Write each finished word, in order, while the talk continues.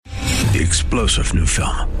The explosive new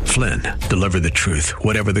film, Flynn, deliver the truth,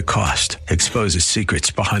 whatever the cost, exposes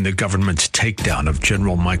secrets behind the government's takedown of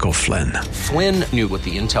General Michael Flynn. Flynn knew what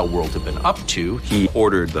the intel world had been up to. He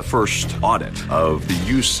ordered the first audit of the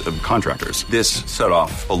use of contractors. This set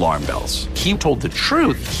off alarm bells. He told the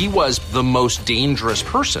truth. He was the most dangerous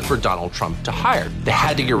person for Donald Trump to hire. They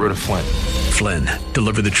had to get rid of Flynn. Flynn,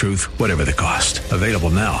 deliver the truth, whatever the cost. Available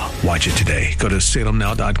now. Watch it today. Go to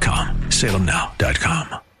salemnow.com.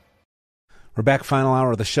 salemnow.com. We're back, final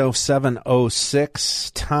hour of the show,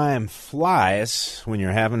 7:06. Time flies when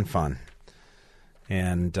you're having fun.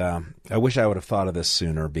 And I wish I would have thought of this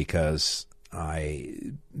sooner because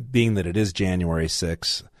being that it is January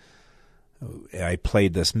 6th, I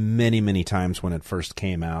played this many, many times when it first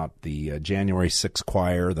came out. The January 6th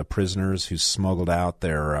choir, the prisoners who smuggled out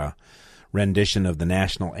their rendition of the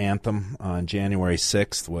national anthem on January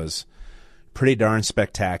 6th was pretty darn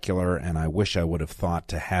spectacular, and I wish I would have thought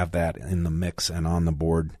to have that in the mix and on the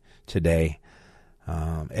board today.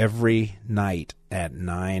 Every night at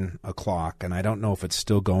 9 o'clock, and I don't know if it's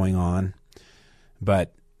still going on,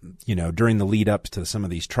 but during the lead-ups to some of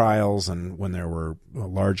these trials and when there were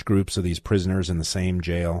large groups of these prisoners in the same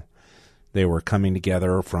jail, they were coming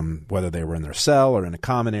together from whether they were in their cell or in a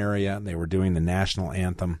common area, and they were doing the national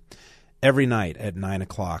anthem every night at 9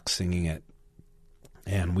 o'clock, singing it.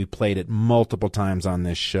 And we played it multiple times on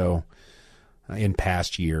this show in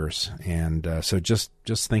past years. And so just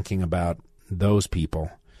thinking about those people,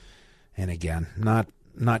 and again, not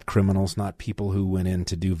criminals, not people who went in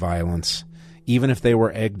to do violence, even if they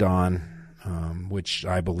were egged on, which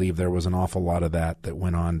I believe there was an awful lot of that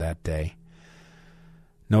went on that day.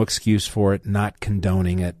 No excuse for it, not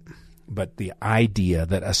condoning it, but the idea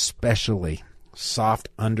that especially soft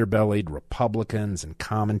underbellied Republicans and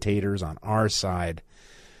commentators on our side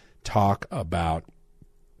talk about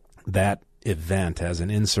that event as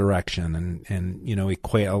an insurrection and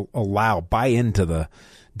buy into the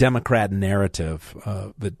Democrat narrative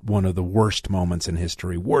that one of the worst moments in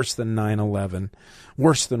history, worse than 9/11,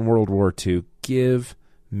 worse than World War II. Give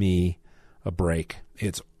me a break.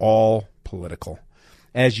 It's all political.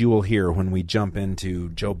 As you will hear when we jump into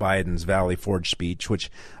Joe Biden's Valley Forge speech,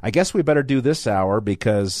 which I guess we better do this hour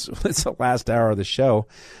because it's the last hour of the show.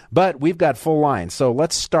 But we've got full lines. So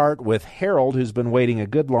let's start with Harold, who's been waiting a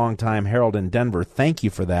good long time. Harold in Denver, thank you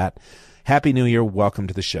for that. Happy New Year. Welcome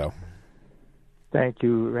to the show. Thank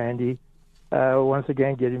you, Randy. Once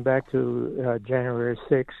again, getting back to January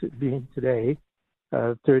 6th being today,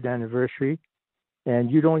 third anniversary,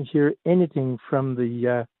 and you don't hear anything from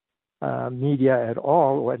the media at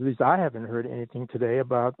all, or at least I haven't heard anything today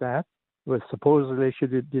about that. It was supposedly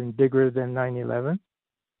should have been bigger than 9/11,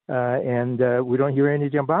 and we don't hear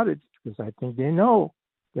anything about it because I think they know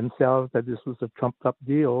themselves that this was a trumped-up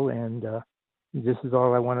deal, and this is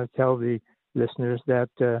all I want to tell the listeners, that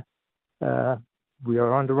we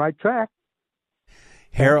are on the right track.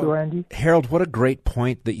 Harold, what a great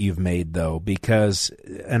point that you've made, though, because,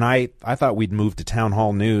 and I thought we'd move to Town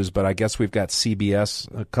Hall News, but I guess we've got CBS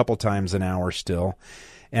a couple times an hour still,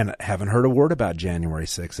 and haven't heard a word about January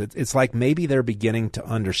 6th. It's like maybe they're beginning to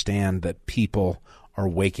understand that people are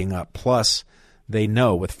waking up. Plus, they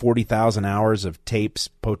know with 40,000 hours of tapes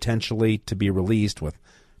potentially to be released, with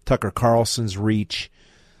Tucker Carlson's reach,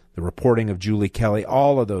 the reporting of Julie Kelly,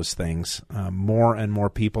 all of those things, more and more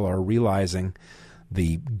people are realizing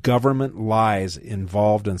the government lies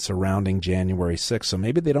involved in surrounding January 6th. So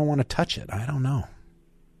maybe they don't want to touch it. I don't know.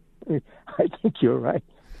 I think you're right.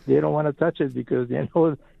 They don't want to touch it because they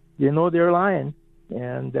know they're lying.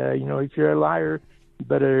 And, if you're a liar, you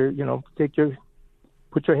better,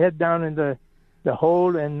 put your head down in the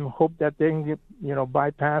hole and hope that they can,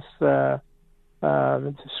 bypass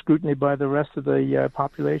scrutiny by the rest of the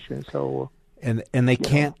population. So, And they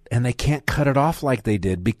can't cut it off like they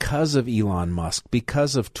did because of Elon Musk,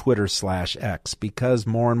 because of Twitter/X, because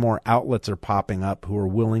more and more outlets are popping up who are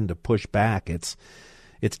willing to push back. It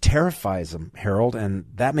terrifies them, Harold, and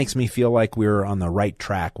that makes me feel like we're on the right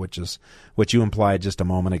track, which is what you implied just a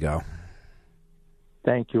moment ago.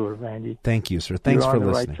 Thank you, Randy. Thank you, sir. Thanks for listening. You're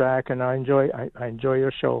on the right track, and I enjoy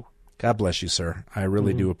your show. God bless you, sir. I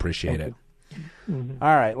really do appreciate it. Mm-hmm.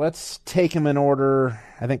 All right, let's take them in order.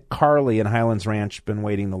 I think Carly in Highlands Ranch been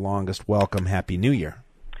waiting the longest. Welcome. Happy New Year.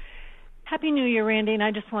 Happy New Year, Randy. And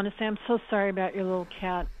I just want to say I'm so sorry about your little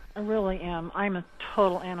cat. I really am. I'm a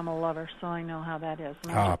total animal lover, so I know how that is.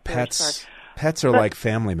 Pets are like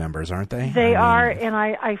family members, aren't they? They are, and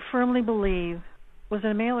I firmly believe, was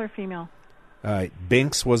it a male or female?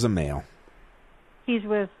 Binks was a male. He's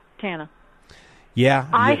with Tana. Yeah.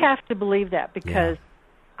 I have to believe that because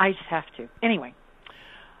I just have to. Anyway.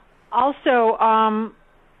 Also,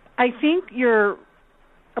 I I think your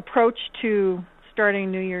approach to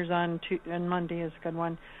starting New Year's on Monday is a good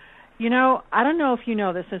one. You know, I don't know if you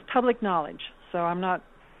know this. It's public knowledge, so I'm not,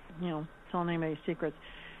 telling anybody secrets.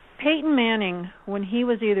 Peyton Manning, when he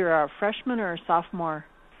was either a freshman or a sophomore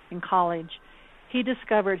in college, he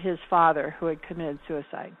discovered his father who had committed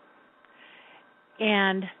suicide.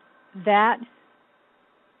 And that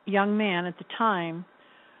young man at the time,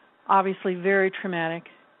 obviously very traumatic,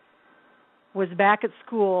 was back at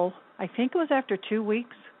school, I think it was after 2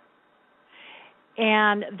 weeks.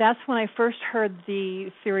 And that's when I first heard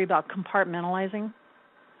the theory about compartmentalizing,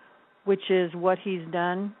 which is what he's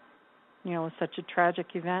done, with such a tragic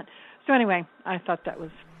event. So anyway, I thought that was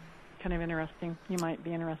kind of interesting. You might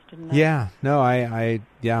be interested in that. Yeah. No,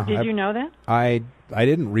 yeah. Did you know that? I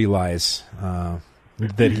didn't realize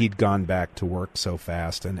that he'd gone back to work so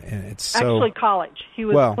fast, and it's so... Actually, college. He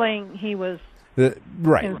was playing, he was...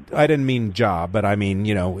 right. I didn't mean job, but I mean,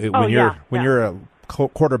 when you're a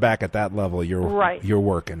quarterback at that level, you're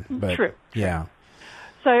working. But, True. Yeah.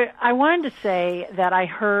 So I wanted to say that I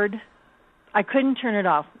couldn't turn it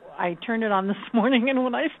off. I turned it on this morning, and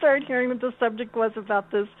when I started hearing that the subject was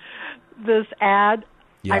about this ad,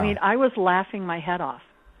 yeah. I mean, I was laughing my head off.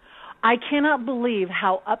 I cannot believe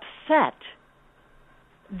how upset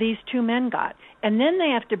these two men got. And then they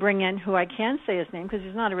have to bring in, who I can say his name because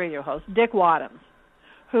he's not a radio host, Dick Wadhams,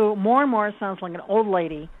 who more and more sounds like an old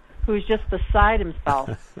lady who's just beside himself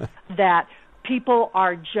that people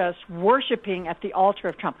are just worshiping at the altar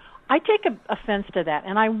of Trump. I take offense to that,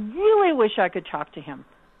 and I really wish I could talk to him,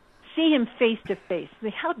 see him face to face.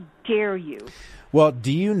 How dare you? Well,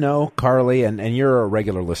 do you know, Carly, and you're a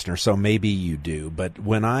regular listener, so maybe you do, but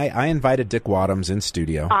when I invited Dick Wadhams in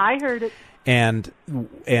studio. I heard it. And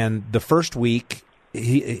the first week,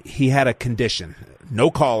 he had a condition. No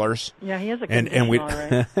callers. Yeah, he has a condition, all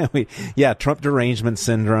right. Trump derangement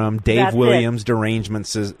syndrome, Dave Williams derangement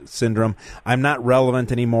syndrome. I'm not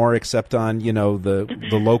relevant anymore except on, the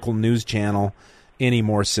local news channel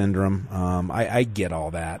anymore syndrome. I get all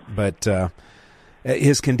that. But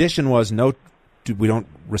his condition was we don't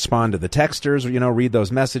respond to the texters, read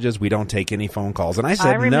those messages. We don't take any phone calls. And I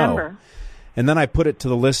said no. And then I put it to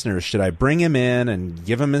the listeners, should I bring him in and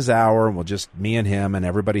give him his hour, and we'll just me and him, and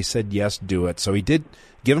everybody said yes, do it. So he did,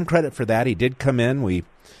 give him credit for that. He did come in. I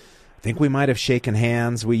think we might have shaken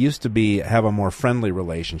hands. We used to have a more friendly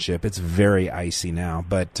relationship. It's very icy now,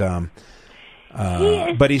 but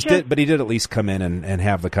he did at least come in and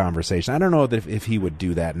have the conversation. I don't know if he would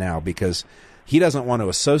do that now because he doesn't want to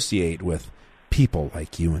associate with people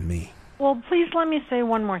like you and me. Well, please let me say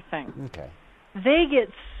one more thing. Okay. They get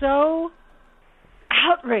so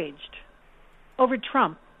outraged over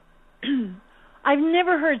Trump. I've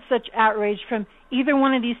never heard such outrage from either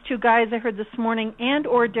one of these two guys I heard this morning and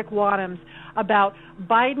or Dick Wadhams about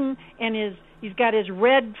Biden and he's got his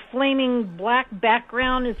red flaming black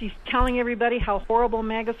background as he's telling everybody how horrible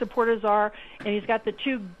MAGA supporters are, and he's got the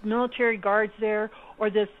two military guards there, or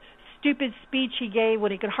this stupid speech he gave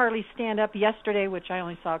when he could hardly stand up yesterday, which I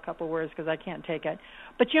only saw a couple words because I can't take it.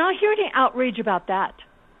 But I hear any outrage about that.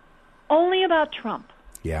 Only about Trump.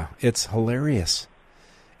 Yeah, it's hilarious.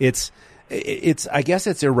 It's I guess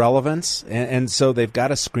it's irrelevance, and so they've got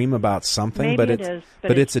to scream about something. Maybe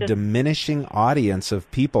but it's a diminishing audience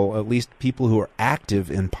of people, at least people who are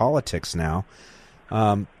active in politics now,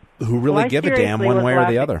 who really give a damn one way or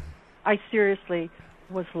the other. I seriously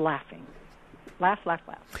was laughing. Laugh.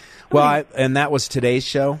 Well, and that was today's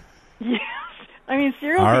show? Yes. I mean,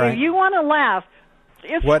 seriously, right. If you want to laugh,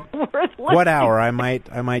 it's worth listening. What hour? I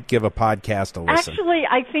might give a podcast a listen. Actually,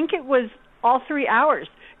 I think it was all 3 hours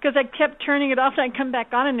because I kept turning it off and I come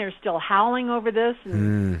back on and they're still howling over this.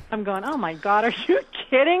 And I'm going, oh my God, are you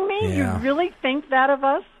kidding me? Yeah. You really think that of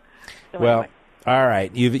us? So well, anyway. All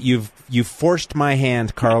right. You've forced my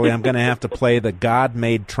hand, Carly. I'm going to have to play the God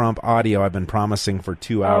Made Trump audio I've been promising for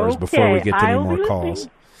 2 hours before we get to any more calls.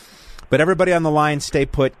 But everybody on the line, stay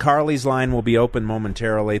put. Carly's line will be open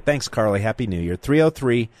momentarily. Thanks, Carly. Happy New Year.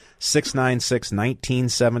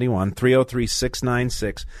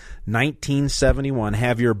 303-696-1971. 303-696-1971.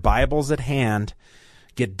 Have your Bibles at hand.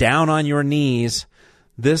 Get down on your knees.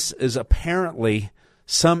 This is apparently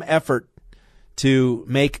some effort to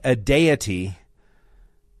make a deity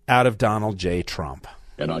out of Donald J. Trump.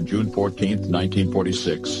 And on June 14th,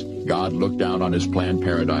 1946, God looked down on his planned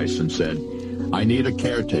paradise and said, I need a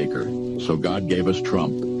caretaker. So God gave us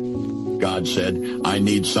Trump. God said, I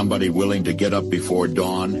need somebody willing to get up before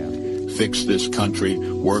dawn, fix this country,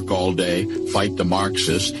 work all day, fight the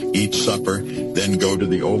Marxists, eat supper, then go to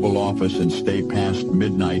the Oval Office and stay past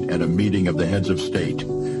midnight at a meeting of the heads of state.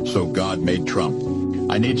 So God made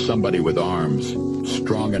Trump. I need somebody with arms.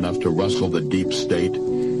 strong enough to rustle the deep state,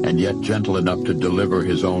 and yet gentle enough to deliver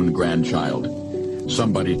his own grandchild.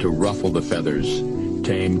 Somebody to ruffle the feathers,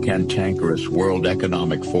 tame cantankerous World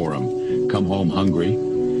Economic Forum, come home hungry,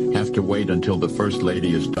 have to wait until the First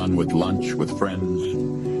Lady is done with lunch with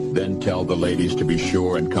friends, then tell the ladies to be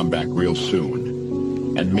sure and come back real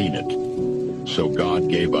soon, and mean it. So God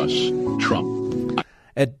gave us Trump.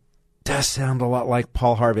 It does sound a lot like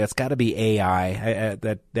Paul Harvey. It's got to be AI.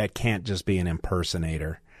 That can't just be an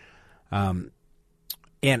impersonator. And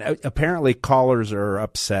apparently callers are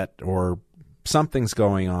upset or something's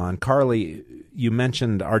going on. Carly, you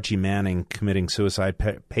mentioned Archie Manning committing suicide,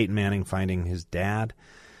 Peyton Manning finding his dad.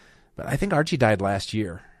 But I think Archie died last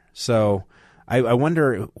year. So I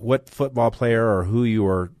wonder what football player or who you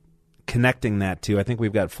are connecting that to. I think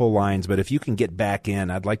we've got full lines, but if you can get back in,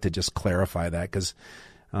 I'd like to just clarify that because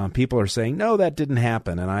people are saying, no, that didn't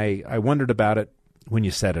happen. And I wondered about it when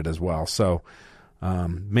you said it as well. So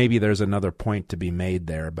maybe there's another point to be made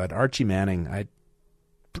there. But Archie Manning, I'm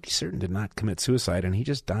pretty certain did not commit suicide, and he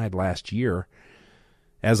just died last year,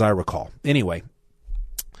 as I recall. Anyway,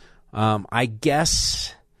 I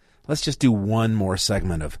guess let's just do one more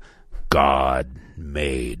segment of God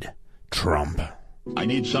Made Trump. I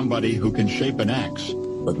need somebody who can shape an axe,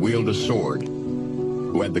 but wield a sword,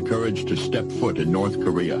 who had the courage to step foot in North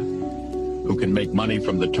Korea, who can make money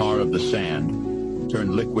from the tar of the sand,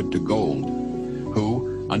 turn liquid to gold,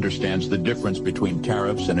 who understands the difference between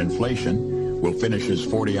tariffs and inflation, will finish his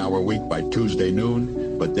 40-hour week by Tuesday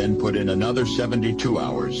noon, but then put in another 72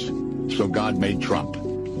 hours. So God made Trump.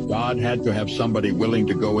 God had to have somebody willing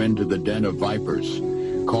to go into the den of vipers,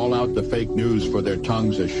 call out the fake news for their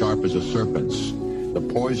tongues as sharp as a serpent's. The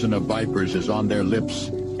poison of vipers is on their lips,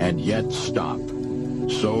 and yet stop.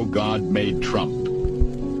 So God made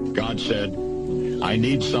Trump. God said, I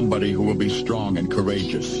need somebody who will be strong and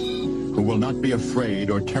courageous, who will not be afraid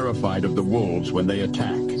or terrified of the wolves when they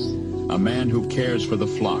attack, a man who cares for the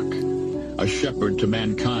flock, a shepherd to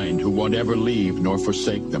mankind who won't ever leave nor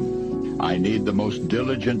forsake them. I need the most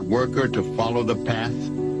diligent worker to follow the path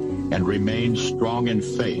and remain strong in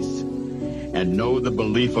faith and know the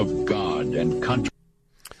belief of God and country.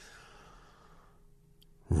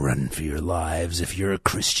 Run for your lives if you're a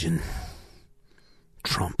Christian.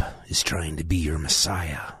 Trump is trying to be your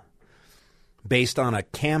Messiah. Based on a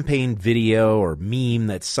campaign video or meme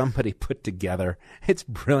that somebody put together. It's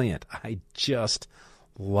brilliant. I just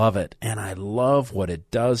love it. And I love what it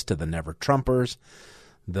does to the Never Trumpers,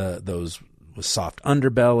 those with soft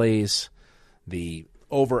underbellies, the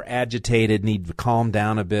over-agitated, need to calm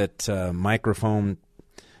down a bit, microphone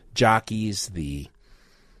jockeys, the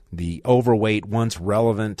overweight, once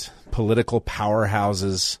relevant political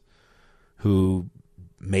powerhouses who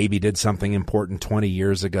maybe did something important 20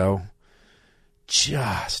 years ago,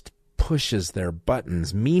 just pushes their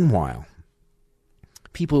buttons. Meanwhile,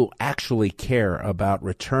 people who actually care about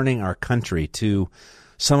returning our country to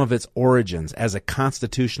some of its origins as a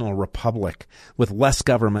constitutional republic with less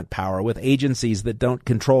government power, with agencies that don't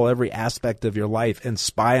control every aspect of your life and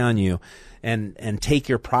spy on you and take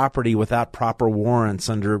your property without proper warrants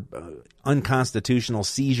under unconstitutional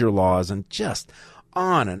seizure laws, and just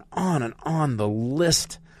on and on and on. The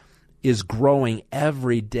list is growing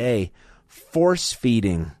every day,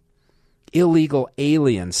 force-feeding illegal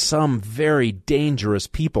aliens, some very dangerous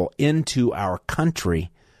people, into our country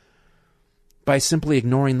by simply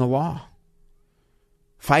ignoring the law,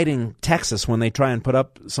 fighting Texas when they try and put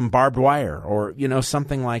up some barbed wire or,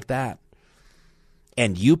 something like that.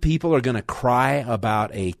 And you people are going to cry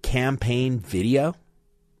about a campaign video?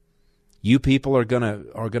 You people are going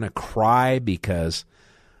to cry because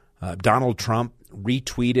Donald Trump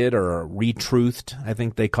retweeted or retruthed, I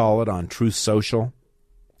think they call it, on Truth Social,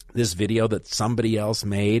 this video that somebody else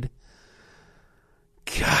made?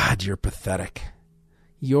 God, you're pathetic.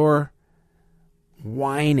 Your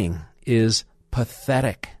whining is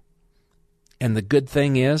pathetic. And the good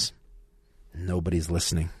thing is, nobody's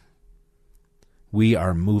listening. We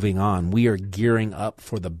are moving on. We are gearing up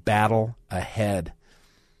for the battle ahead.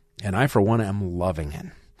 And I, for one, am loving it.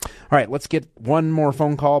 All right, let's get one more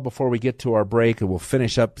phone call before we get to our break, and we'll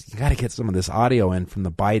finish up. You got to get some of this audio in from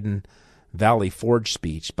the Biden Valley Forge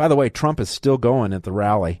speech. By the way, Trump is still going at the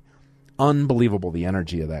rally. Unbelievable, the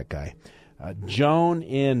energy of that guy. Joan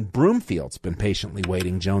in Broomfield's been patiently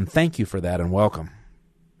waiting. Joan, thank you for that, and welcome.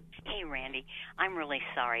 Hey, Randy. I'm really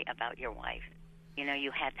sorry about your wife.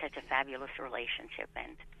 You had such a fabulous relationship,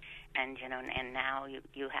 and now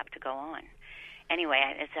you have to go on. Anyway,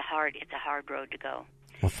 it's a hard road to go.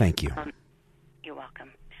 Well, thank you. You're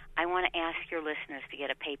welcome. I want to ask your listeners to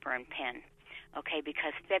get a paper and pen, okay?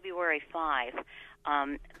 Because February 5,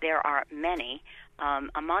 there are many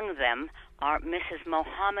Among them are Mrs.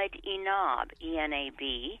 Mohammed Enab,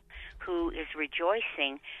 E-N-A-B, who is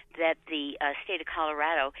rejoicing that the state of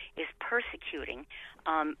Colorado is persecuting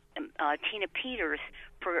Tina Peters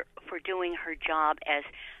for doing her job as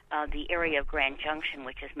the area of Grand Junction,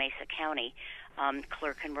 which is Mesa County,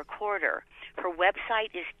 clerk and recorder. Her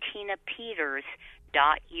website is tinapeters.us,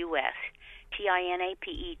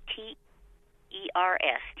 TINAPETERS,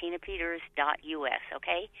 tinapeters.us,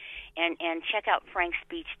 okay? And check out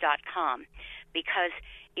frankspeech.com, because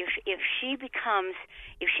if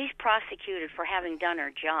she's prosecuted for having done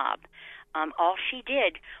her job, all she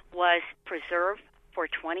did was preserve for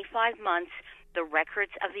 25 months the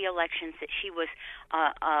records of the elections that she was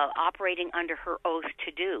operating under her oath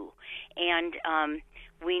to do. And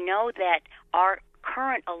we know that our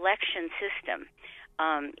current election system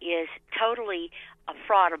is totally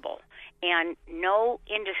fraudable, and no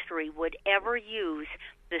industry would ever use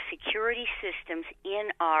the security systems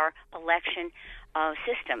in our election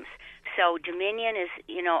systems. So Dominion is,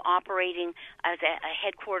 operating as a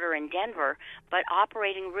headquarter in Denver, but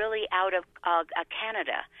operating really out of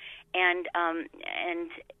Canada. And I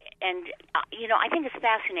think it's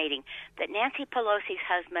fascinating that Nancy Pelosi's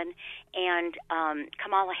husband and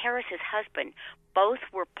Kamala Harris's husband both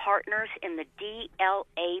were partners in the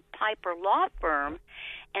DLA Piper law firm,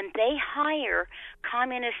 and they hire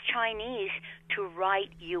communist Chinese to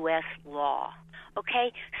write U.S. law.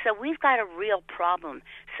 Okay, so we've got a real problem.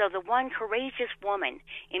 So the one courageous woman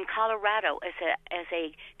in Colorado as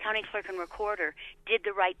a county clerk and recorder did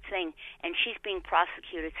the right thing, and she's being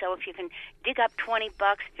prosecuted. So if you can dig up $20,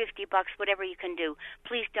 $50, whatever you can do,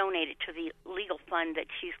 please donate it to the legal fund that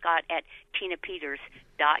she's got at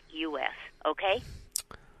tinapeters.us. Okay?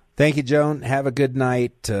 Thank you, Joan. Have a good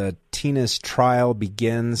night. Tina's trial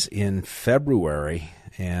begins in February,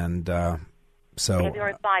 and so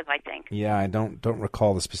February 5, I think. Yeah, I don't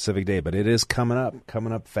recall the specific day, but it is coming up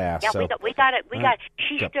fast. Yeah, so. we got it.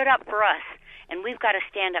 She stood up for us, and we've got to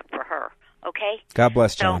stand up for her. Okay. God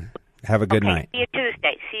bless, Joan. Have a good night. See you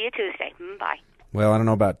Tuesday. Bye. Well, I don't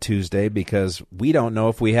know about Tuesday because we don't know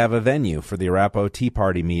if we have a venue for the Arapahoe Tea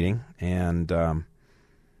Party meeting, and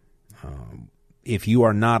if you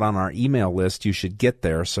are not on our email list, you should get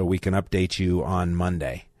there so we can update you on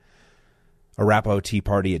Monday.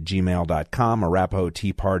 ArapahoeTeaParty@gmail.com,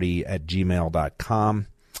 ArapahoeTeaParty@gmail.com.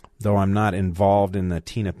 Though I'm not involved in the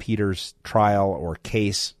Tina Peters trial or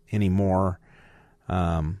case anymore,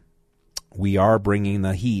 we are bringing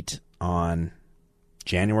the heat on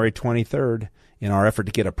January 23rd in our effort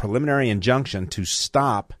to get a preliminary injunction to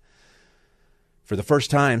stop, for the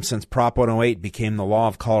first time since Prop 108 became the law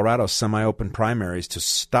of Colorado, semi-open primaries, to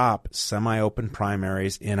stop semi-open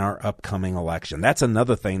primaries in our upcoming election. That's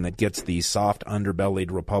another thing that gets these soft,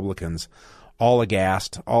 underbellied Republicans all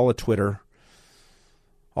aghast, all a Twitter,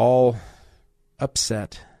 all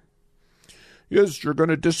upset. Yes, you're going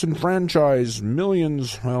to disenfranchise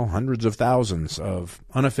millions, well, hundreds of thousands of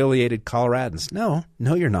unaffiliated Coloradans. No,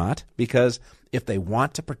 you're not, because if they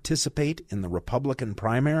want to participate in the Republican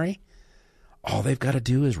primary, all they've got to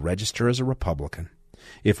do is register as a Republican.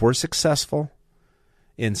 If we're successful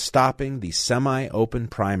in stopping the semi-open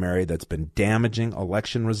primary that's been damaging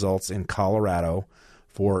election results in Colorado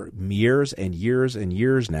for years and years and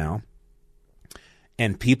years now,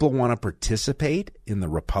 and people want to participate in the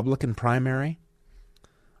Republican primary,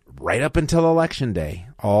 right up until Election Day,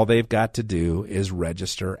 all they've got to do is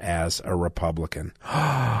register as a Republican.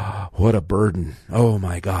 What a burden. Oh,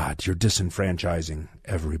 my God, you're disenfranchising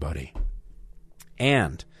everybody.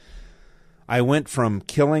 And I went from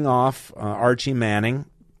killing off Archie Manning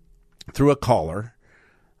through a caller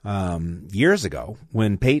years ago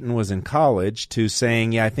when Peyton was in college to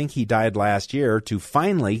saying, yeah, I think he died last year, to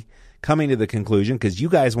finally coming to the conclusion, because you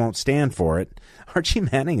guys won't stand for it, Archie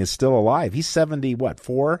Manning is still alive. He's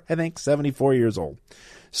 74 years old.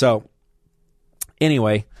 So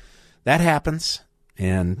anyway, that happens,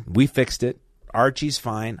 and we fixed it. Archie's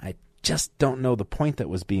fine. I just don't know the point that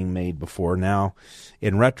was being made before. Now,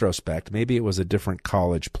 in retrospect, maybe it was a different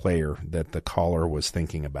college player that the caller was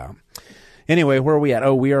thinking about. Anyway, where are we at?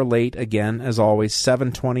 Oh, we are late again, as always,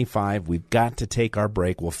 7:25. We've got to take our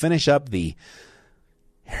break. We'll finish up the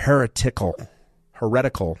heretical,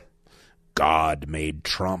 God made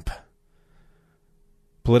Trump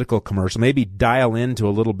political commercial. Maybe dial into a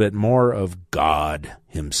little bit more of God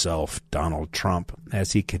himself, Donald Trump,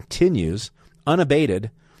 as he continues unabated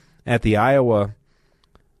at the Iowa,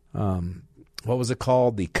 what was it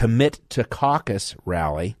called? The Commit to Caucus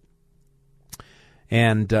rally.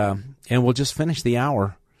 And we'll just finish the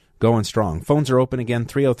hour going strong. Phones are open again,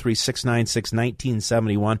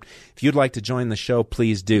 303-696-1971. If you'd like to join the show,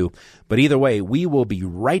 please do. But either way, we will be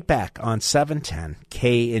right back on 710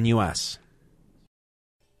 KNUS.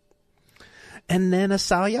 And then I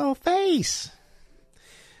saw your face.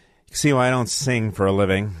 You see why I don't sing for a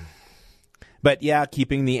living. But yeah,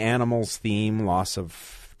 keeping the animals theme, loss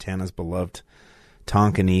of Tana's beloved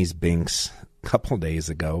Tonkinese Binks a couple days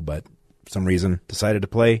ago, but for some reason decided to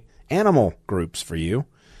play animal groups for you.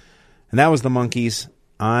 And that was the Monkees.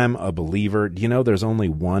 I'm a believer. Do you know there's only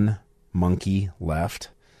one monkey left?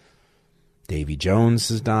 Davy Jones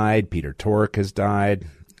has died. Peter Tork has died.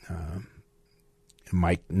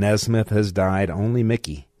 Mike Nesmith has died. Only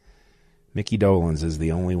Mickey Dolenz is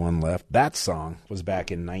the only one left. That song was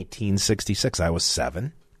back in 1966. I was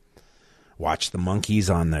 7. Watched the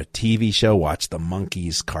Monkees on the TV show. Watched the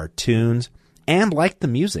Monkees cartoons. And liked the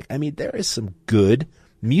music. I mean, there is some good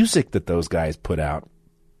music that those guys put out.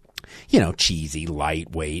 You know, cheesy,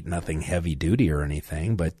 lightweight, nothing heavy duty or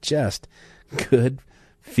anything, but just good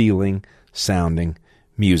feeling, sounding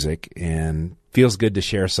music, and feels good to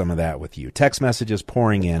share some of that with you. Text messages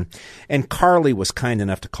pouring in, and Carly was kind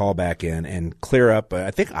enough to call back in and clear up.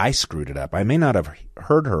 I think I screwed it up. I may not have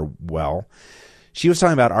heard her well. She was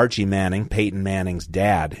talking about Archie Manning, Peyton Manning's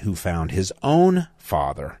dad, who found his own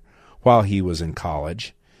father while he was in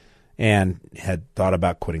college. And had thought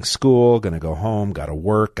about quitting school, going to go home, got to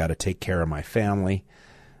work, got to take care of my family.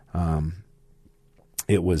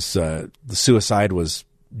 It was the suicide was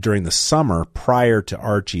during the summer prior to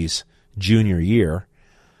Archie's junior year,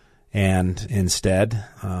 and instead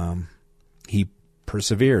he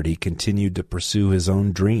persevered. He continued to pursue his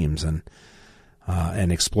own dreams and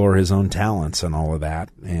explore his own talents and all of that.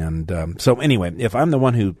 And so anyway, if I'm the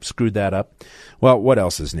one who screwed that up, well, what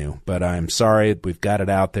else is new? But I'm sorry, we've got it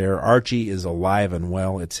out there. Archie is alive and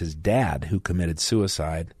well. It's his dad who committed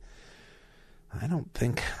suicide. I don't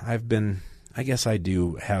think I guess I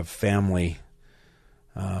do have family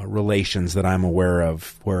relations that I'm aware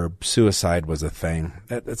of where suicide was a thing.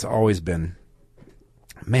 It's always been,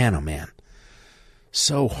 man, oh man,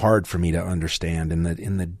 so hard for me to understand in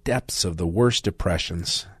the depths of the worst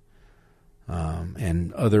depressions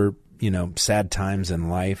and other, sad times in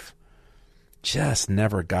life. Just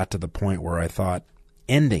never got to the point where I thought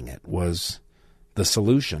ending it was the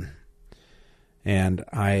solution. And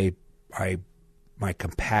my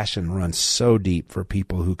compassion runs so deep for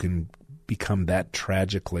people who can become that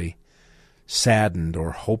tragically saddened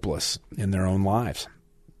or hopeless in their own lives.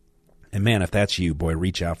 And man, if that's you, boy,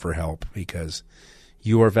 reach out for help, because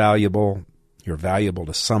you are valuable. You're valuable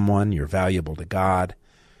to someone. You're valuable to God.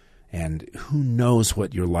 And who knows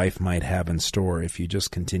what your life might have in store if you just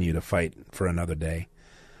continue to fight for another day.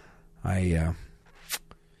 That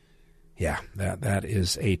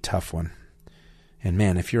is a tough one. And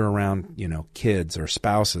man, if you're around, kids or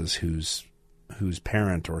spouses whose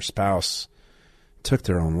parent or spouse took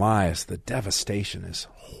their own lives, the devastation is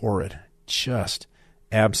horrid. Just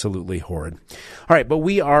absolutely horrid. All right, but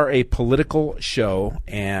we are a political show,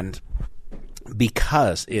 and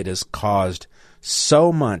because it has caused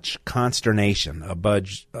so much consternation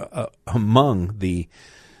among the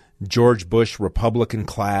George Bush Republican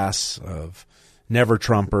class of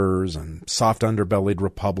never-Trumpers and soft underbellied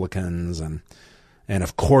Republicans and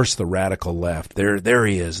of course the radical left. There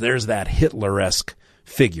he is. There's that Hitler-esque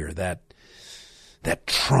figure, that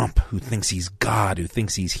Trump who thinks he's God, who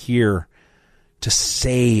thinks he's here to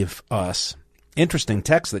save us. Interesting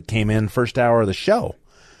text that came in first hour of the show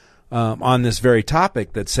on this very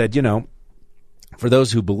topic that said, for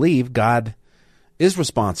those who believe, God is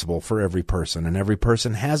responsible for every person, and every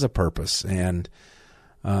person has a purpose. And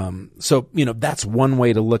so that's one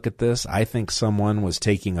way to look at this. I think someone was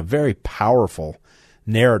taking a very powerful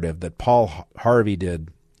narrative that Paul Harvey did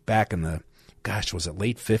back in the, was it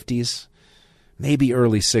late 50s? Maybe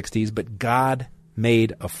early 60s, but God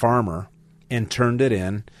made a farmer and turned it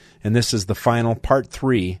in. And this is the final part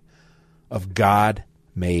 3 of God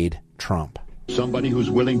Made Trump. Somebody who's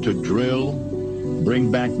willing to drill,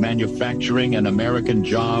 bring back manufacturing and American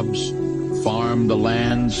jobs, farm the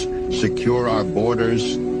lands, secure our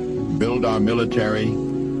borders, build our military,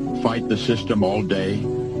 fight the system all day,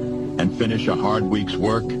 and finish a hard week's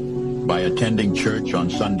work by attending church on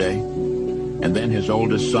Sunday. And then his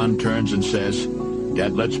oldest son turns and says,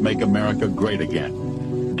 "Dad, let's make America great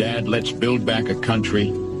again. Dad, let's build back a country,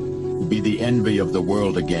 be the envy of the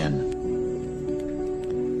world again."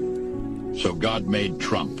 So God made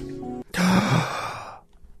Trump.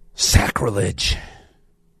 Sacrilege.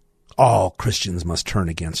 All Christians must turn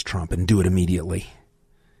against Trump and do it immediately. He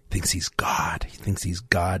thinks he's God. He thinks he's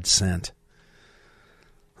God sent.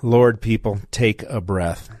 Lord, people, take a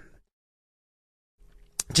breath.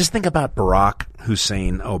 Just think about Barack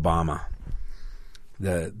Hussein Obama,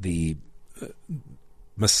 the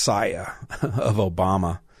messiah of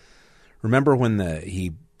Obama. Remember when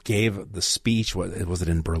he gave the speech, was it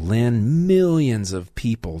in Berlin? Millions of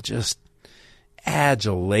people, just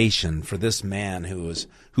adulation for this man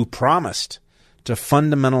who promised to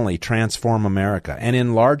fundamentally transform America, and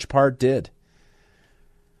in large part did.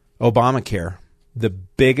 Obamacare, the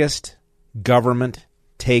biggest government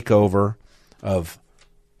takeover of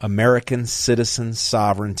American citizen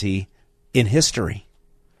sovereignty in history.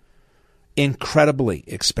 Incredibly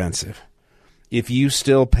expensive. If you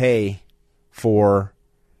still pay for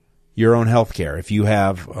your own health care, if you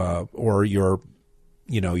have, or your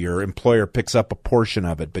employer picks up a portion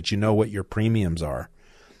of it, but you know what your premiums are,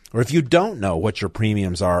 or if you don't know what your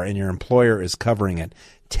premiums are and your employer is covering it,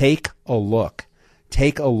 take a look.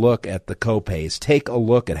 Take a look at the copays. Take a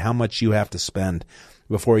look at how much you have to spend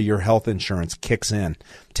before your health insurance kicks in.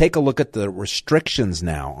 Take a look at the restrictions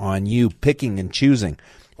now on you picking and choosing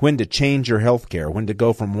when to change your health care, when to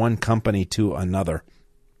go from one company to another.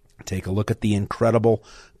 Take a look at the incredible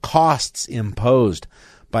costs imposed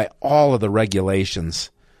by all of the regulations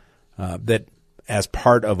that, as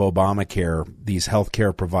part of Obamacare, these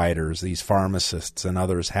healthcare providers, these pharmacists and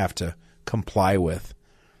others have to comply with.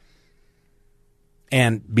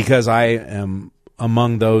 And because I am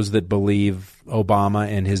among those that believe Obama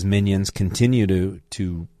and his minions continue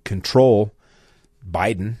to control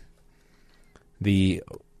Biden, the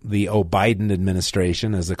O'Biden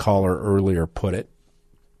administration, as the caller earlier put it,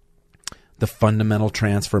 the fundamental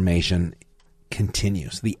transformation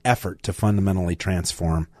continues. The effort to fundamentally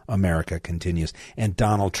transform America continues. And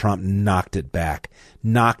Donald Trump knocked it back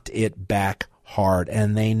hard.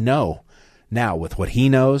 And they know now, with what he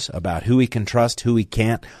knows about who he can trust, who he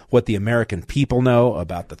can't, what the American people know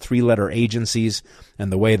about the three-letter agencies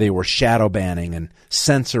and the way they were shadow banning and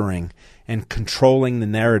censoring and controlling the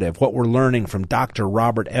narrative, what we're learning from Dr.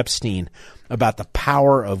 Robert Epstein about the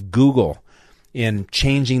power of Google in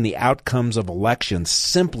changing the outcomes of elections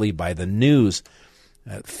simply by the news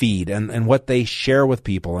feed and what they share with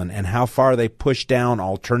people and how far they push down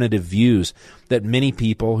alternative views that many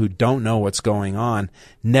people who don't know what's going on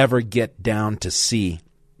never get down to see.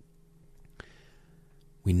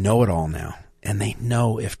 We know it all now, and they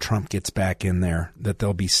know if Trump gets back in there that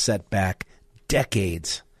they'll be set back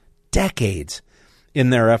decades in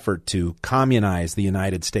their effort to communize the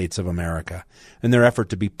United States of America, in their effort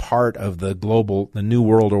to be part of the New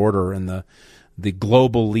World Order and the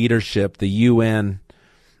global leadership, the UN,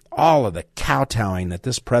 all of the kowtowing that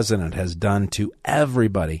this president has done to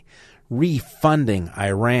everybody, refunding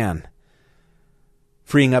Iran,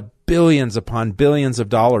 freeing up billions upon billions of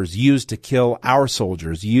dollars used to kill our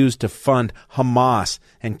soldiers, used to fund Hamas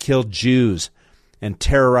and kill Jews and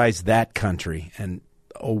terrorize that country, and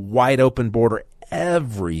a wide open border.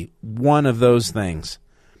 Every one of those things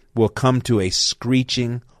will come to a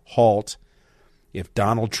screeching halt if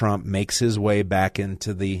Donald Trump makes his way back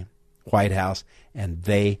into the White House, and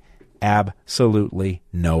they absolutely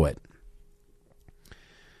know it.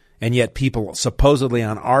 And yet people supposedly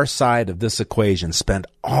on our side of this equation spend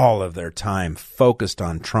all of their time focused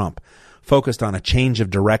on Trump, focused on a change of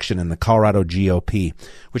direction in the Colorado GOP,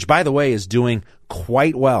 which, by the way, is doing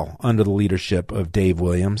quite well under the leadership of Dave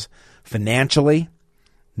Williams. Financially,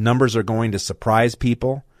 numbers are going to surprise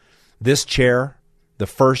people. This chair, the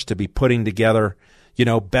first to be putting together,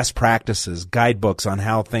 best practices, guidebooks on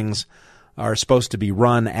how things are supposed to be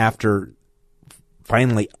run after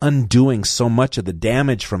finally undoing so much of the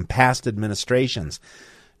damage from past administrations.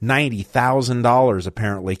 $90,000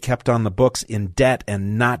 apparently kept on the books in debt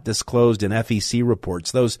and not disclosed in FEC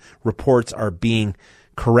reports. Those reports are being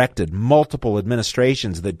corrected. Multiple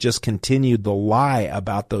administrations that just continued the lie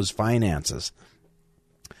about those finances.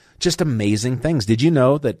 Just amazing things. Did you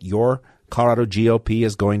know that your Colorado GOP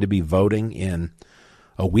is going to be voting in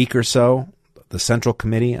a week or so? The Central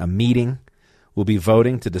Committee, a meeting, will be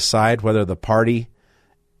voting to decide whether the party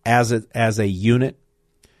as a unit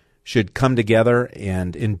should come together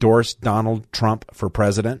and endorse Donald Trump for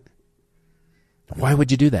president. Why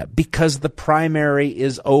would you do that? Because the primary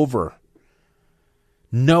is over.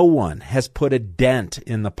 No one has put a dent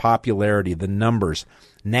in the popularity, the numbers,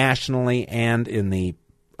 nationally and in the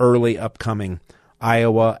early upcoming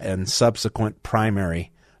Iowa and subsequent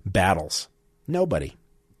primary battles. Nobody.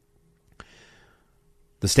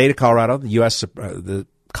 The state of Colorado, the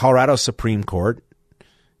Colorado Supreme Court,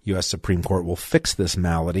 U.S. Supreme Court will fix this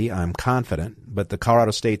malady, I'm confident, but the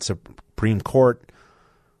Colorado State Supreme Court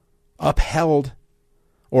upheld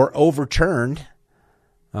or overturned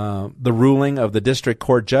the ruling of the district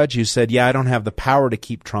court judge who said, I don't have the power to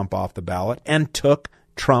keep Trump off the ballot, and took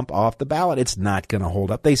Trump off the ballot. It's not going to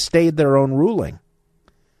hold up. They stayed their own ruling.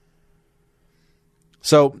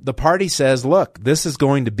 So the party says, look, this is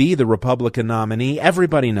going to be the Republican nominee.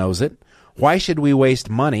 Everybody knows it. Why should we waste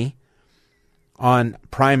money on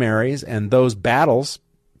primaries and those battles?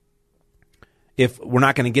 If we're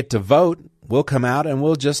not going to get to vote, we'll come out and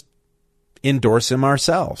we'll just endorse him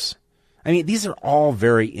ourselves. I mean, these are all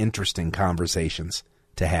very interesting conversations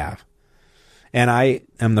to have. And I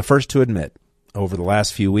am the first to admit, over the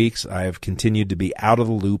last few weeks, I have continued to be out of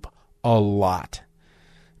the loop a lot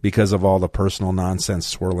because of all the personal nonsense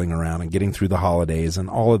swirling around and getting through the holidays and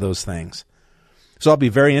all of those things. So I'll be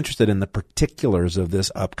very interested in the particulars of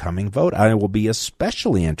this upcoming vote. I will be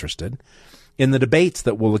especially interested in the debates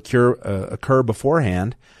that will occur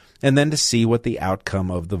beforehand, and then to see what the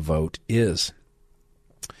outcome of the vote is.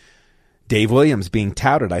 Dave Williams being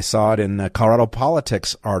touted. I saw it in the Colorado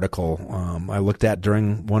Politics article I looked at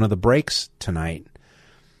during one of the breaks tonight.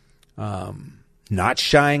 Not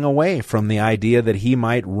shying away from the idea that he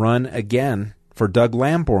might run again for Doug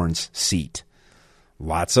Lamborn's seat.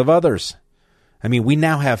 Lots of others. I mean, we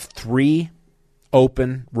now have 3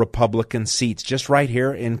 open Republican seats just right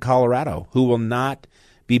here in Colorado who will not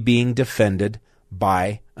be being defended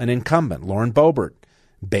by an incumbent. Lauren Boebert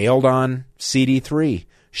bailed on CD3.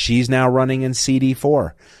 She's now running in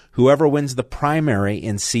CD4. Whoever wins the primary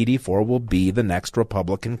in CD4 will be the next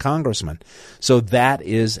Republican congressman. So that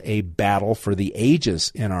is a battle for the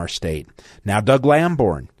ages in our state. Now Doug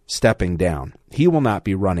Lamborn stepping down. He will not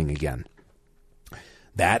be running again.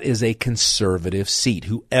 That is a conservative seat.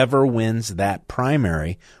 Whoever wins that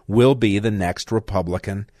primary will be the next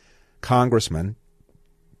Republican congressman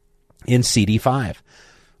in CD5.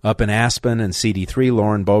 Up in Aspen and CD3,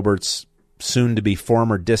 Lauren Boebert's soon-to-be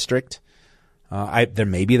former district,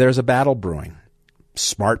 there's a battle brewing.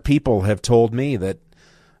 Smart people have told me that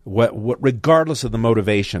regardless of the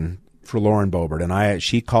motivation for Lauren Boebert, and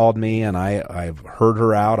she called me and I've heard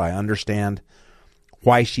her out. I understand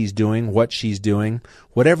why she's doing what she's doing.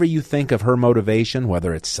 Whatever you think of her motivation,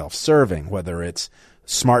 whether it's self-serving, whether it's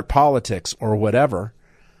smart politics or whatever,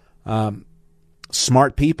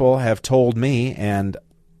 smart people have told me, and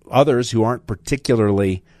others who aren't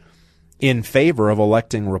particularly in favor of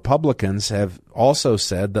electing Republicans have also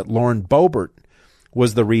said that Lauren Boebert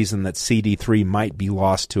was the reason that CD3 might be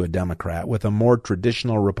lost to a Democrat. With a more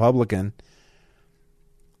traditional Republican,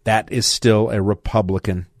 that is still a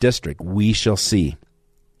Republican district. We shall see.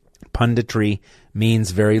 Punditry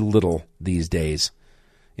means very little these days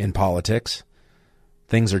in politics.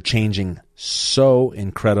 Things are changing so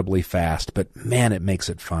incredibly fast, but man, it makes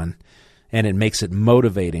it fun. And it makes it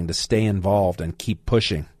motivating to stay involved and keep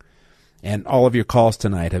pushing. And all of your calls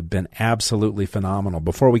tonight have been absolutely phenomenal.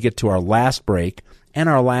 Before we get to our last break and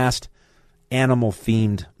our last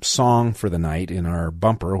animal-themed song for the night in our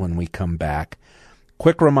bumper when we come back,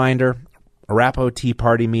 quick reminder, Arapahoe Tea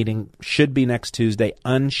Party meeting should be next Tuesday.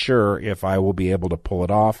 Unsure if I will be able to pull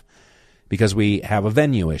it off because we have a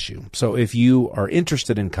venue issue. So if you are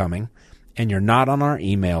interested in coming and you're not on our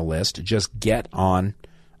email list, just get on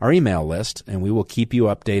our email list and we will keep you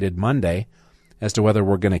updated Monday as to whether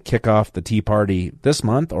we're going to kick off the Tea Party this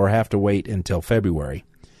month or have to wait until February.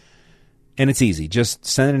 And it's easy. Just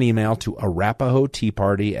send an email to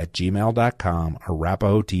arapahoeteaparty@gmail.com,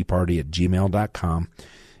 arapahoeteaparty@gmail.com,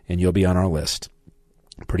 and you'll be on our list.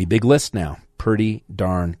 Pretty big list now. Pretty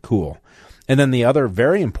darn cool. And then the other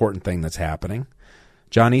very important thing that's happening,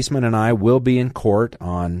 John Eastman and I will be in court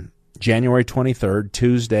on January 23rd,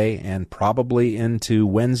 Tuesday, and probably into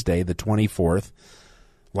Wednesday, the 24th.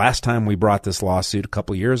 Last time we brought this lawsuit a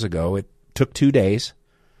couple years ago, it took 2 days.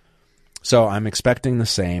 So I'm expecting the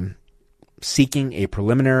same, seeking a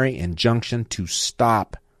preliminary injunction to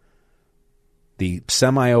stop the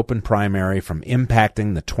semi-open primary from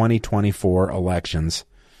impacting the 2024 elections.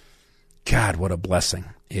 God, what a blessing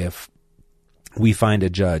if we find a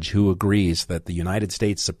judge who agrees that the United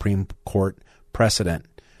States Supreme Court precedent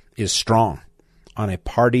is strong on a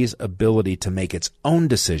party's ability to make its own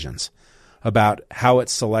decisions about how it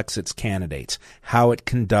selects its candidates, how it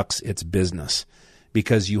conducts its business,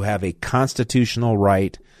 because you have a constitutional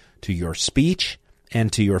right to your speech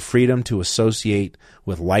and to your freedom to associate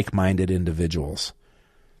with like-minded individuals.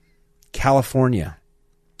 California,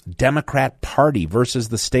 Democrat Party versus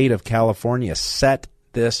the state of California set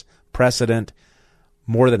this precedent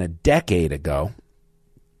more than a decade ago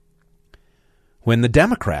when the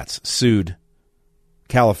Democrats sued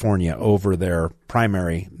California over the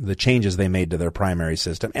changes they made to their primary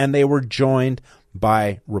system, and they were joined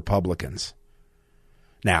by Republicans.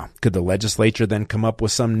 Now, could the legislature then come up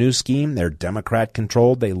with some new scheme? They're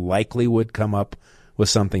Democrat-controlled. They likely would come up with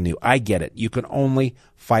something new. I get it. You can only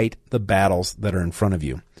fight the battles that are in front of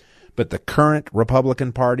you. But the current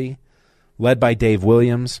Republican Party, led by Dave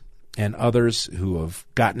Williams and others who have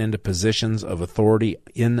gotten into positions of authority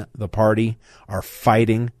in the party, are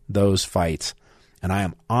fighting those fights. And I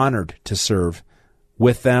am honored to serve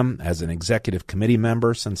with them as an executive committee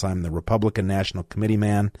member, since I'm the Republican National Committee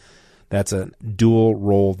man. That's a dual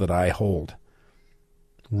role that I hold.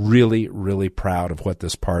 Really, really proud of what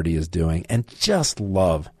this party is doing, and just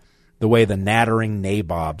love the way the nattering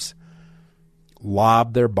nabobs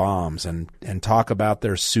lob their bombs and talk about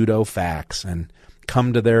their pseudo-facts and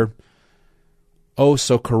come to their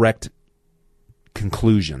oh-so-correct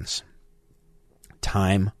conclusions.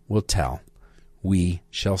 Time will tell. We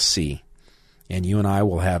shall see. And you and I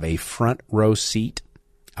will have a front row seat.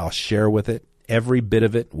 I'll share with it, every bit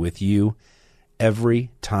of it, with you every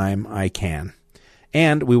time I can.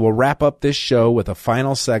 And we will wrap up this show with a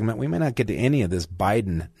final segment. We may not get to any of this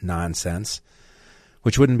Biden nonsense,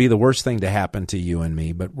 which wouldn't be the worst thing to happen to you and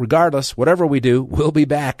me. But regardless, whatever we do, we'll be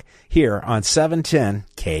back here on 710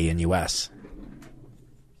 KNUS.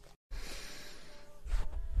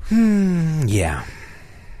 Yeah.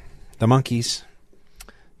 The Monkees,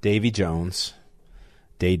 Davy Jones,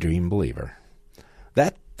 Daydream Believer.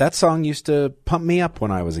 That song used to pump me up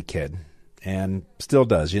when I was a kid, and still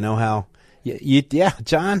does. You know how? Yeah,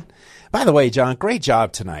 John. By the way, John, great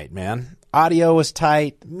job tonight, man. Audio was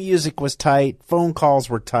tight, music was tight, phone calls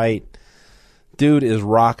were tight. Dude is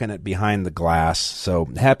rocking it behind the glass. So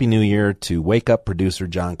Happy New Year to Wake Up producer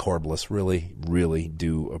John Corbliss. Really, really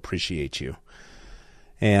do appreciate you.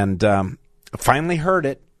 And finally heard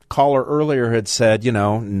it. Caller earlier had said,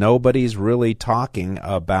 nobody's really talking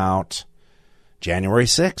about January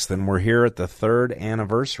 6th, and we're here at the 3rd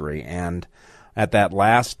anniversary. And at that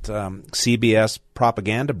last CBS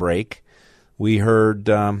propaganda break, we heard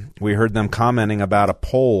them commenting about a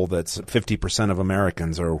poll that's 50% of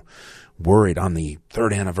Americans are worried on the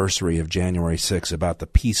 3rd anniversary of January 6th about the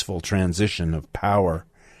peaceful transition of power.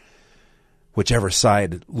 Whichever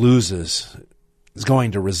side loses is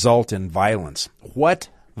going to result in violence. What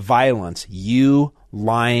violence, you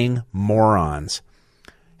lying morons,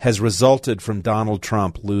 has resulted from Donald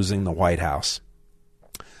Trump losing the White House?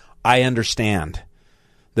 I understand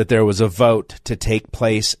that there was a vote to take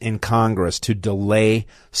place in Congress to delay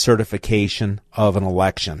certification of an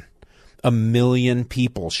election. 1 million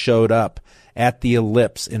people showed up at the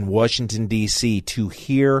Ellipse in Washington, D.C. to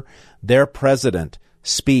hear their president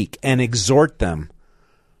speak and exhort them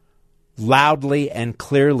loudly and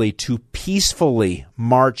clearly to peacefully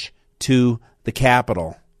march to the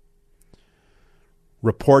Capitol.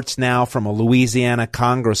 Reports now from a Louisiana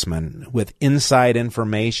congressman with inside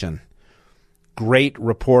information. Great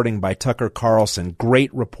reporting by Tucker Carlson.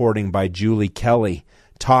 Great reporting by Julie Kelly,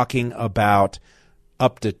 talking about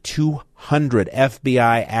up to 200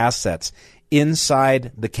 FBI assets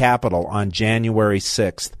inside the Capitol on January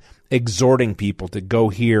 6th, exhorting people to go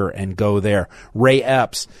here and go there. Ray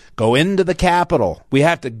Epps, go into the Capitol. We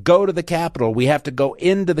have to go to the Capitol. We have to go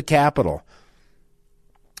into the Capitol.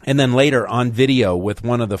 And then later on video with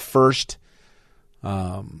one of the first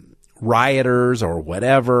rioters or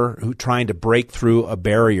whatever who trying to break through a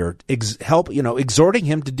barrier, exhorting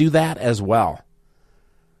him to do that as well.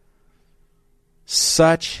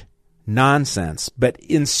 Such nonsense. But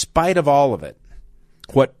in spite of all of it,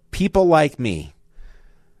 what people like me,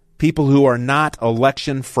 people who are not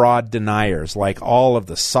election fraud deniers like all of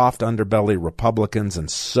the soft underbelly Republicans and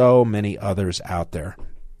so many others out there,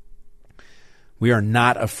 we are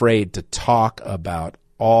not afraid to talk about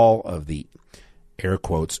all of the, air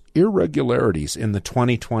quotes, irregularities in the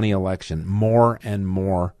 2020 election. More and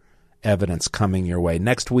more evidence coming your way.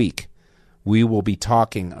 Next week, we will be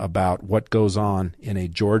talking about what goes on in a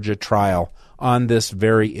Georgia trial on this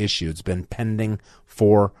very issue. It's been pending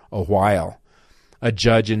for a while. A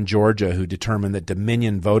judge in Georgia who determined that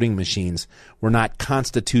Dominion voting machines were not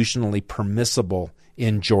constitutionally permissible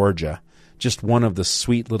in Georgia. Just one of the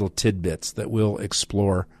sweet little tidbits that we'll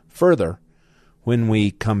explore further when we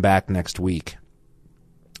come back next week.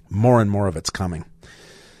 More and more of it's coming.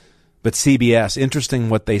 But CBS, interesting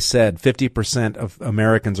what they said. 50% of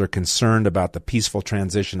Americans are concerned about the peaceful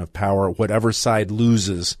transition of power. Whatever side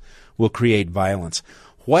loses will create violence.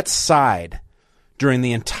 What side, during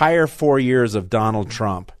the entire 4 years of Donald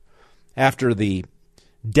Trump, after the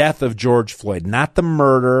death of George Floyd, not the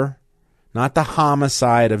murder, not the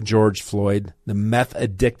homicide of George Floyd, the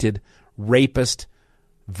meth-addicted, rapist,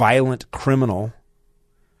 violent criminal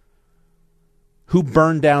who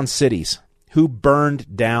burned down cities, who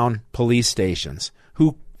burned down police stations,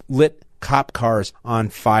 who lit cop cars on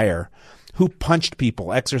fire, Who punched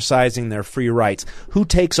people exercising their free rights? Who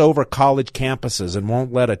takes over college campuses and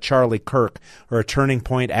won't let a Charlie Kirk or a Turning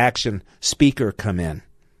Point Action speaker come in?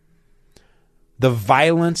 The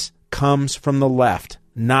violence comes from the left,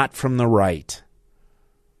 not from the right.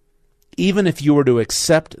 Even if you were to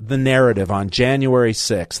accept the narrative on January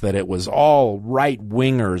 6th that it was all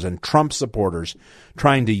right-wingers and Trump supporters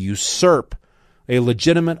trying to usurp a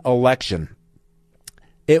legitimate election,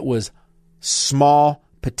 it was small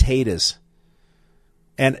potatoes.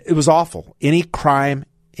 And it was awful. Any crime,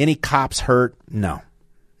 any cops hurt, no,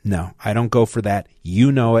 I don't go for that.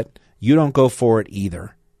 You know it. You don't go for it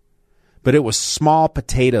either. But it was small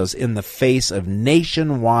potatoes in the face of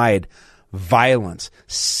nationwide violence,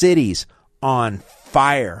 cities on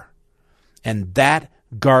fire. And that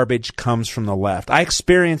garbage comes from the left. I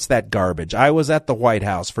experienced that garbage. I was at the White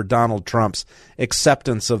House for Donald Trump's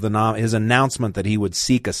acceptance of his announcement that he would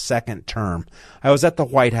seek a second term. I was at the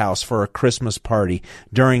White House for a Christmas party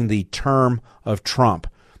during the term of Trump.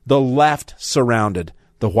 The left surrounded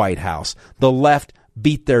the White House. The left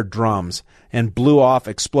beat their drums and blew off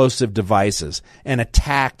explosive devices and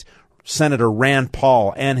attacked Senator Rand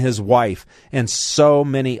Paul and his wife and so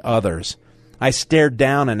many others. I stared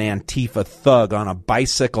down an Antifa thug on a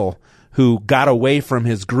bicycle who got away from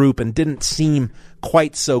his group and didn't seem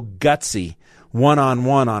quite so gutsy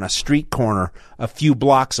one-on-one on a street corner a few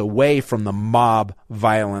blocks away from the mob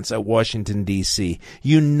violence at Washington, D.C.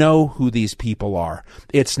 You know who these people are.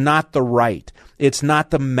 It's not the right. It's not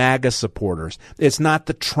the MAGA supporters. It's not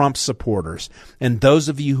the Trump supporters. And those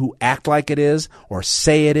of you who act like it is or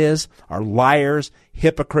say it is are liars,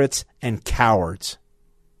 hypocrites, and cowards.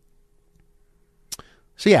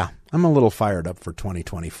 So yeah, I'm a little fired up for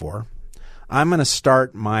 2024. I'm going to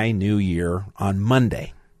start my new year on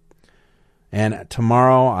Monday. And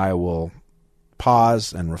tomorrow I will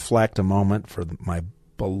pause and reflect a moment for my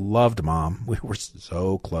beloved mom. We were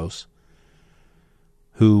so close.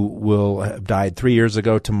 Who will have died 3 years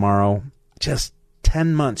ago tomorrow, just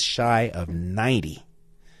 10 months shy of 90.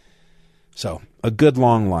 So a good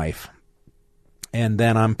long life. And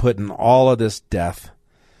then I'm putting all of this death.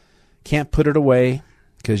 Can't put it away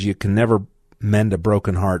because you can never mend a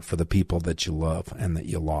broken heart for the people that you love and that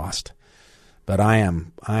you lost. But I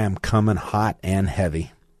am coming hot and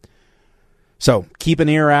heavy. So keep an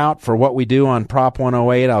ear out for what we do on Prop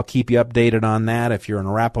 108. I'll keep you updated on that. If you're an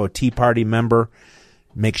Arapahoe Tea Party member,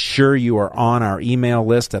 make sure you are on our email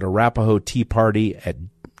list at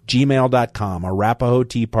arapahoeteaparty@gmail.com,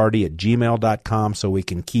 arapahoeteaparty@gmail.com, so we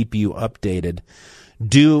can keep you updated.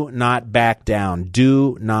 Do not back down.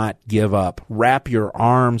 Do not give up. Wrap your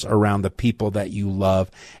arms around the people that you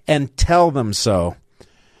love and tell them so.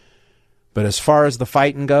 But as far as the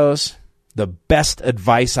fighting goes, the best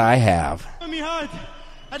advice I have. I'd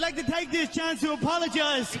like to take this chance to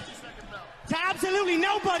apologize to absolutely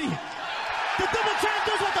nobody. The double champ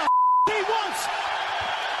does what the he wants.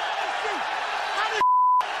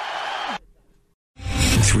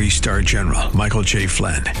 Three-star General Michael J.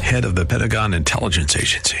 Flynn, head of the Pentagon Intelligence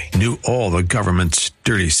Agency, knew all the government's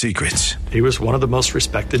dirty secrets. He was one of the most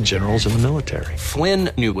respected generals in the military. Flynn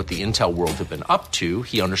knew what the intel world had been up to.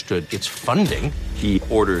 He understood its funding. He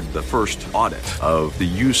ordered the first audit of the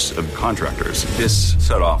use of contractors. This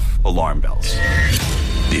set off alarm bells.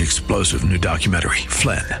 The explosive new documentary,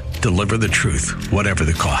 Flynn, Deliver the Truth, Whatever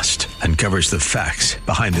the Cost, uncovers the facts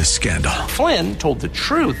behind this scandal. Flynn told the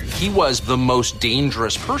truth. He was the most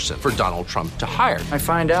dangerous person for Donald Trump to hire. I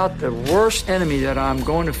find out the worst enemy that I'm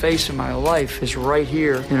going to face in my life is right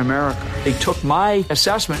here in America. They took my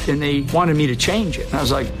assessment and they wanted me to change it. And I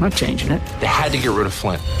was like, I'm not changing it. They had to get rid of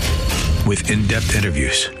Flynn. With in-depth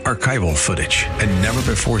interviews, archival footage, and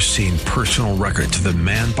never-before-seen personal records of the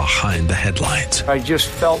man behind the headlines. I just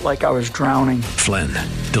felt like I was drowning. Flynn,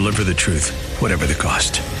 Deliver the Truth, Whatever the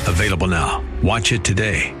Cost. Available now. Watch it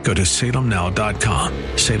today. Go to salemnow.com.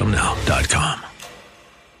 salemnow.com.